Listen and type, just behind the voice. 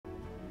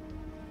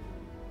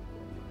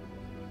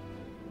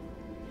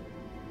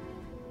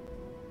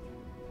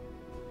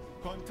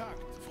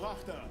Kontakt,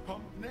 Frachter,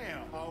 kommt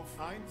näher auf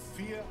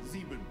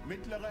 147,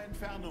 mittlere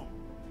Entfernung.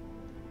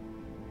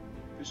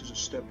 This is a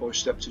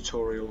step-by-step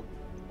tutorial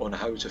on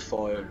how to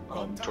fire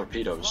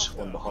torpedoes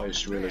on the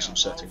highest realism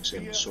settings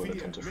in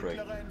Soylent Hunter 3.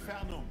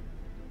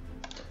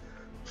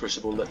 First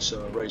of all, let's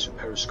raise a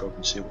periscope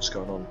and see what's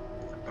going on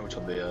out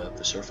on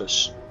the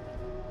surface.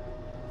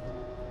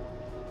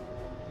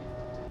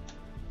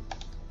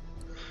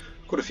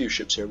 Got a few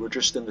ships here. We're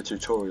just in the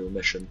tutorial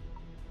mission.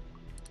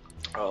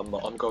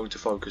 I'm going to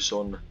focus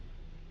on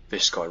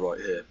this guy right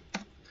here.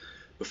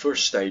 The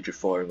first stage of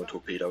firing a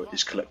torpedo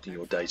is collecting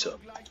your data.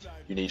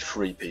 You need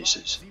 3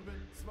 pieces.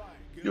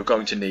 You're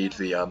going to need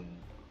the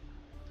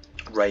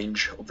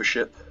range of the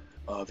ship,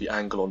 the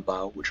angle on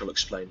bow, which I'll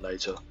explain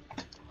later,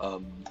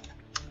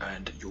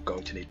 and you're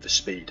going to need the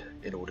speed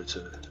in order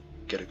to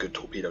get a good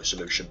torpedo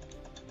solution.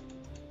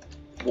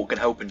 What can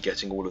help in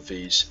getting all of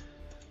these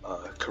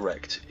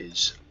correct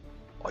is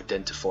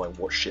identifying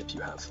what ship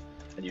you have,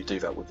 and you do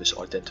that with this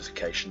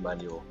identification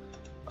manual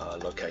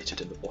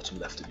located in the bottom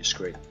left of your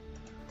screen.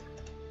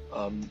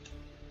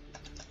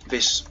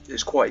 This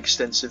is quite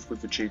extensive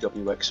with the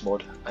GWX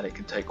mod, and it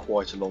can take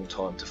quite a long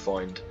time to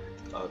find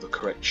the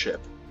correct ship,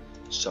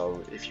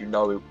 so if you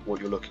know what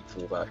you're looking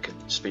for, that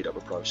can speed up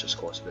the process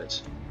quite a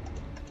bit.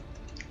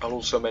 I'll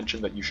also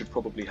mention that you should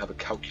probably have a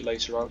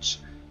calculator out,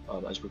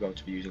 as we're going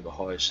to be using the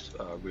highest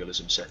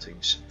realism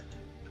settings,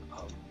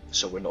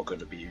 so we're not going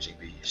to be using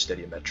the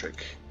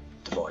steadiometric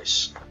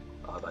device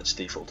that's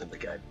default in the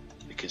game,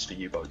 because the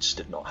U-boats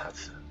did not have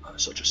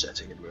such a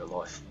setting in real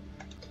life.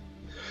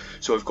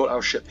 So we've got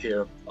our ship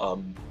here. I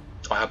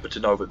happen to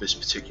know that this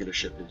particular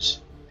ship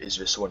is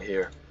this one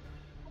here,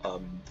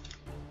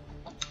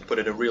 but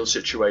in a real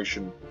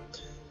situation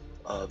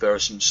there are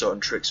some certain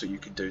tricks that you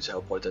can do to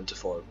help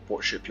identify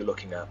what ship you're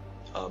looking at.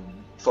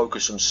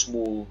 Focus on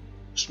small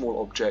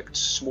objects,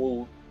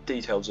 small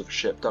details of a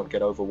ship. Don't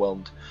get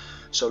overwhelmed.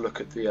 So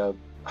look at the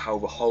how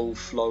the hull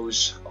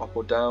flows up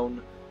or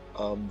down,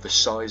 the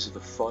size of the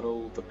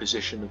funnel, the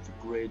position of the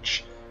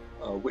bridge,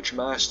 which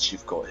masts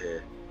you've got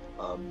here,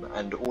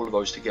 and all of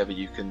those together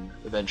you can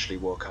eventually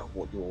work out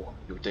what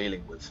you're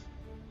dealing with.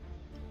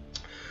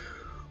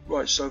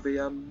 Right, so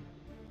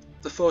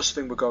the first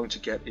thing we're going to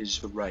get is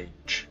the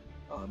range,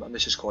 and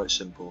this is quite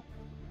simple.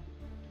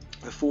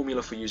 The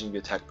formula for using the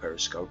attack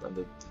periscope, and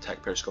the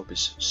attack periscope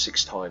is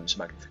 6 times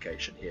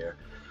magnification here,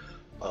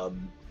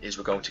 is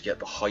we're going to get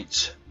the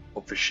height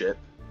of the ship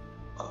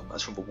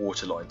as from the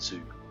waterline to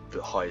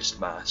the highest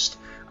mast,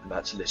 and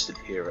that's listed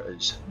here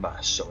as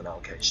mast, so in our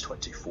case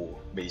 24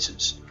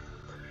 meters.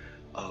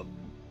 We're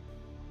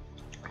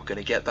going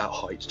to get that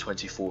height,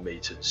 24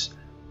 meters,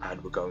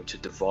 and we're going to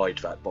divide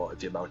that by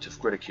the amount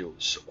of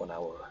ridicules on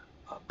our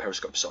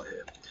periscope site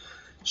here.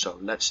 So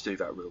let's do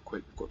that real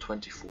quick. We've got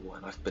 24,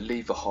 and I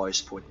believe the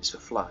highest point is the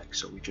flag,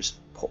 so we just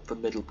pop the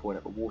middle point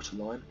at the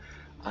waterline,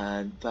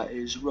 and that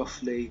is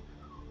roughly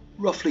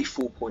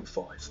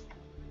 4.5.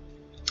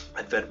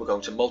 And then we're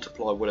going to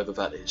multiply whatever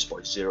that is by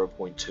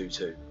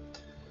 0.22.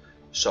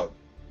 So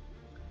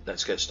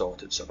let's get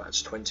started. So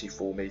that's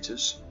 24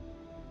 meters,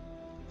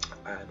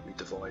 and we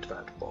divide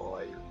that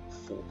by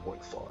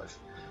 4.5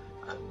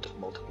 and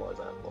multiply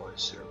that by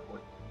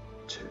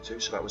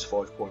 0.22. So that was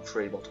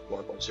 5.3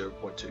 multiplied by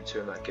 0.22,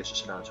 and that gives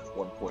us an answer of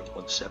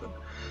 1.17.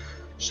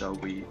 So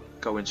we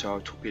go into our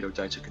torpedo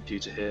data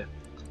computer here,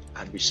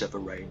 and we set the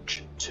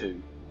range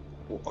to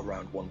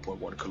around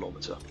 1.1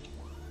 kilometer.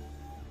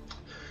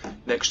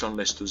 Next on the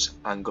list was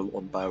angle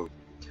on bow,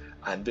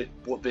 and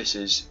what this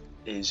is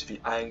the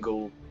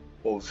angle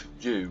of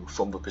you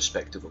from the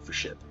perspective of the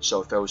ship.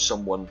 So if there was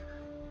someone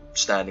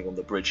standing on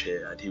the bridge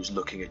here and he was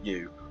looking at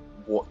you,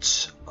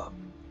 what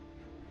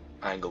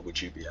angle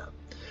would you be at?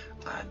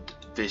 And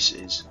this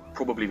is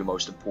probably the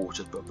most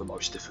important but the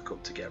most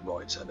difficult to get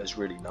right, and there's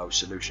really no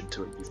solution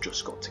to it. You've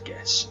just got to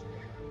guess.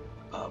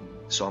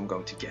 So I'm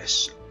going to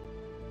guess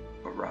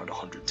around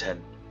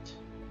 110,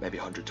 maybe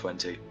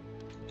 120.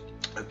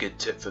 A good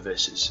tip for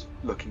this is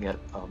looking at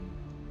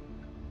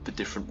the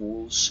different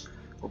walls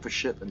of the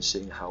ship and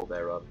seeing how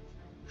they're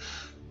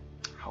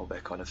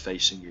kind of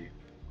facing you.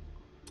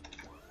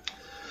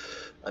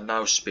 And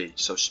now speed.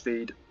 So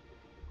speed,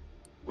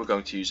 we're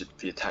going to use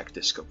the attack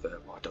disc up there.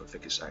 Well, I don't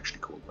think it's actually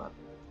called that,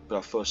 but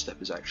our first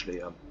step is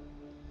actually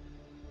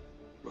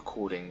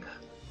recording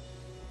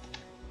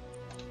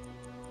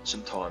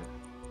some time.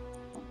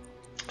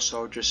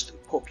 So just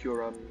pop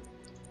your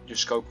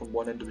scope on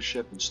one end of the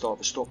ship and start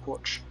the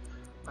stopwatch,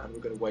 and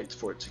we're going to wait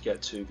for it to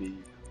get to the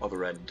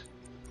other end.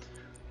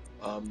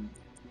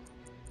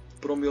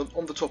 But on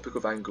the topic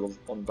of angle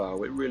on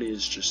bow, it really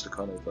is just a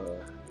kind of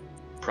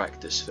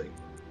practice thing.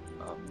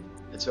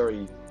 It's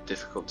very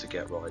difficult to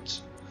get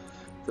right.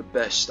 The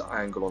best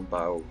angle on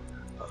bow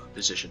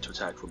position to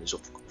attack from is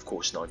of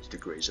course 90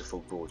 degrees, a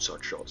full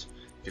broadside shot,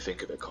 if you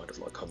think of it kind of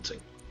like hunting.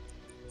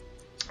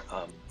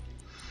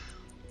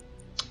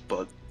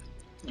 But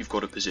you've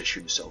got to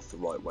position yourself the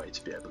right way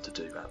to be able to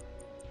do that.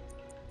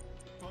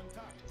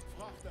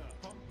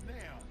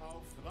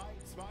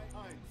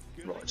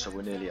 Right, so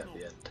we're nearly at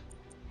the end.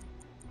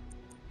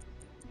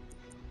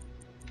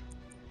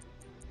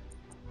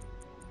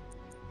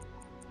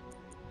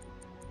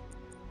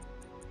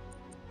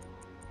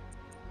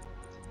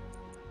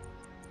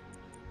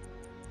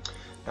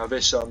 Now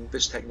this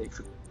technique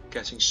for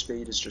getting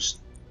speed is just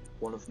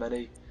one of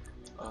many.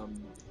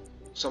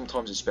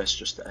 Sometimes it's best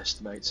just to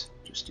estimate,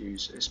 just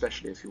use,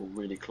 especially if you're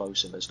really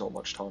close and there's not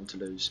much time to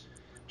lose,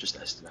 just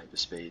estimate the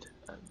speed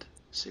and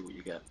see what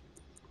you get.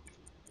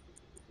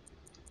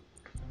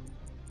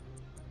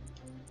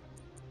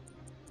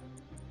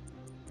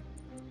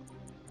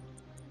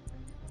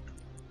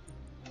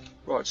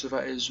 Right, so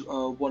that is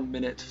 1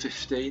 minute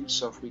 15,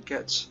 so if we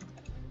get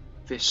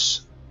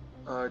this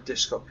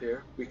disc up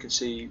here, we can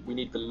see we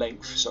need the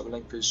length, so the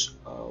length is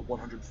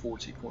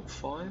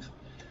 140.5.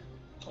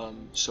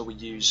 So we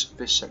use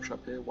this section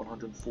up here,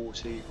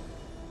 140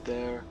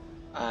 there,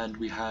 and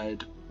we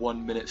had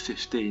 1 minute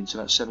 15, so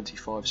that's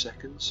 75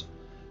 seconds.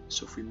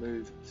 So if we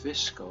move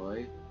this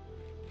guy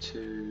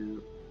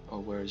to, oh,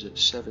 where is it,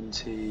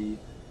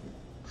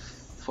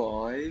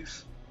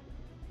 75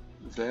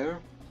 there.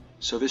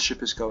 So this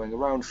ship is going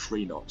around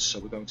 3 knots, so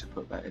we're going to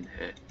put that in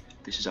here.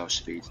 This is our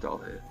speed dial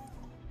here.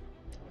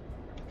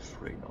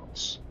 3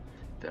 knots.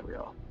 There we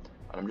are.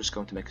 And I'm just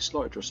going to make a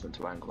slight adjustment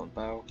to angle on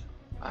bow,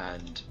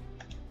 and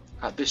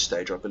at this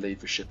stage I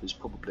believe the ship is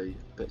probably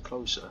a bit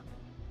closer,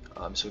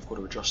 so we've got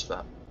to adjust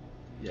that.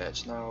 Yeah,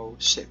 it's now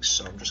 6,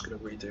 so I'm just going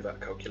to redo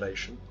that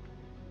calculation.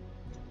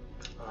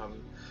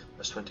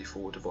 That's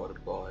 24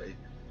 divided by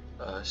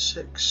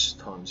 6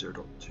 times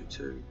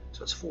 0.22, so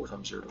that's 4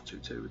 times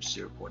 0.22, which is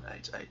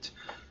 0.88.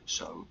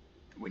 So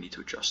we need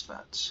to adjust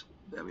that.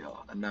 There we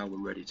are, and now we're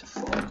ready to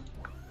fire.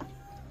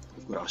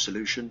 We've got our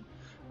solution.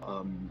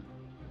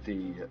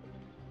 The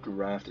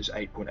draft is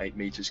 8.8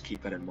 meters.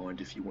 Keep that in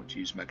mind if you want to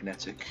use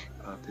magnetic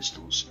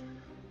pistols.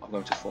 I'm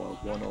going to fire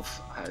one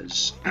off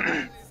as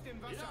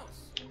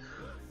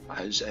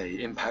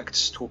a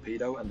impact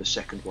torpedo and the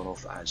second one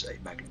off as a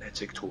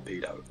magnetic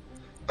torpedo.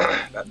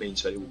 That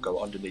means that it will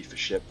go underneath the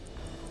ship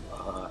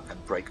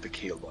and break the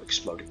keel by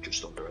exploding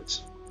just under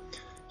it.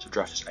 So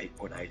draft is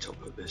 8.8. I'll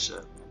put this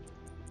at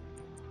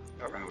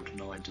around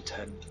 9 to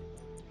 10,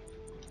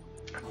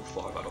 and we'll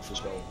fire that off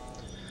as well.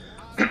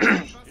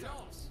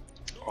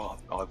 Oh,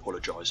 I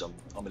apologise, I'm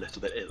a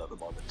little bit ill at the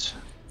moment.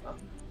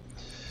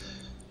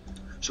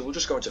 So we'll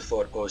just go into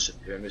third person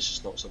here, and this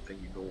is not something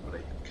you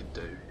normally can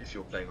do if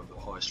you're playing on the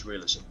highest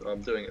realism, but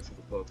I'm doing it for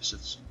the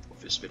purposes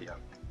of this video.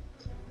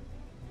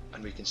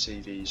 And we can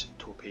see these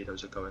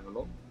torpedoes are going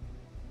along.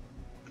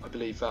 I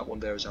believe that one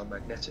there is our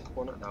magnetic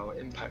one, and our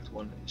impact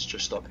one is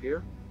just up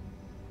here.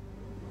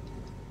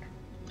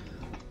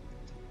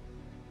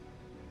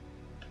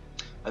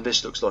 And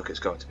this looks like it's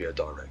going to be a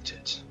direct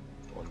hit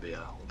on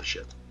the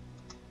ship.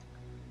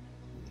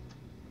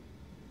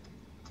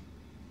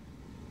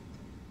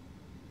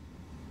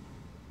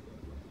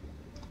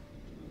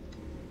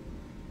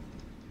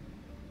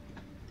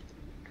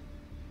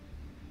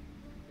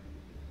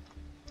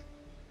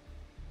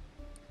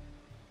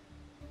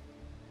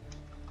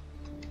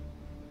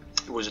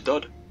 It was a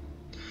dud.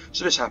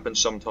 So this happens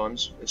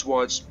sometimes. It's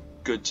why it's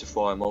good to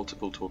fire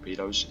multiple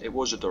torpedoes. It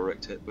was a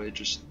direct hit, but it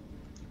just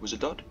was a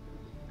dud.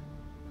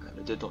 And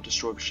it did not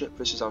destroy the ship.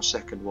 This is our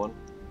second one.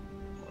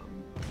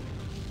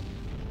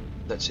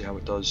 Let's see how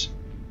it does.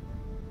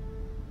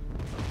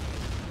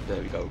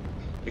 There we go.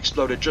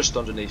 Exploded just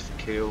underneath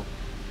the keel,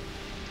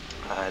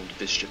 and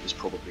this ship is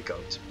probably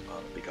going to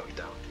be going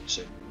down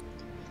soon.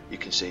 You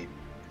can see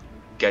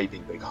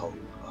gaping big hole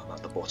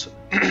at the bottom.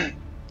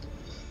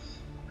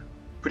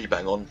 Pretty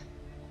bang on.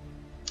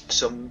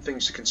 Some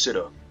things to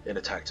consider in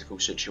a tactical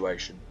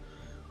situation.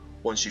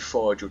 Once you've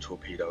fired your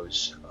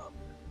torpedoes,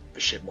 the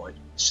ship might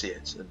see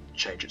it and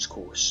change its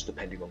course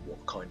depending on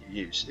what kind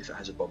you use, if it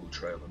has a bubble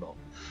trail or not.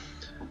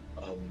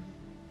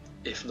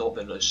 If not,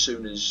 then as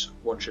soon as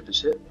one ship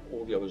is hit,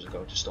 all the others are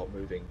going to start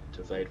moving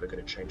to evade. They're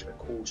going to change their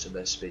course and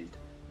their speed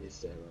if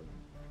they're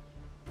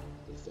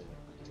acting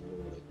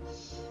normally.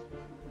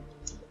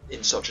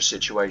 In such a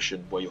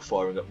situation where you're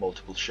firing at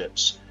multiple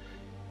ships,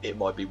 it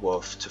might be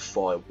worth to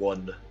fire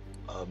one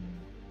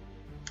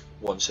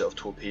set of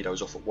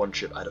torpedoes off at one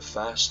ship at a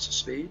fast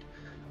speed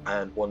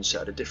and one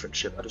set at a different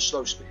ship at a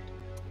slow speed.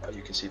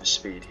 You can see the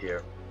speed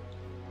here.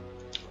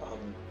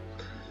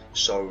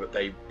 So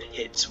they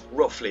hit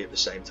roughly at the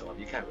same time.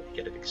 You can't really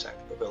get it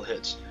exact, but they'll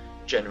hit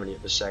generally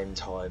at the same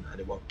time, and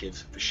it won't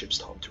give the ships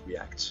time to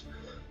react,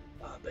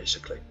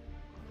 basically.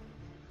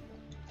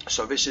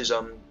 So this is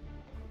a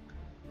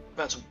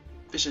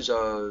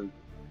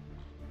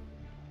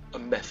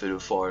method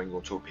of firing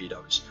your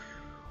torpedoes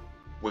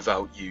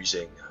without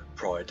using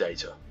prior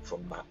data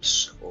from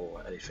maps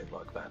or anything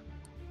like that.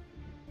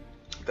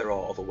 There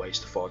are other ways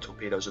to fire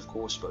torpedoes, of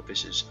course, but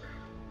this is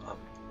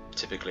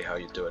typically how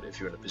you do it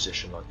if you're in a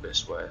position like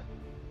this where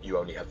you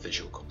only have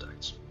visual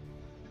contacts.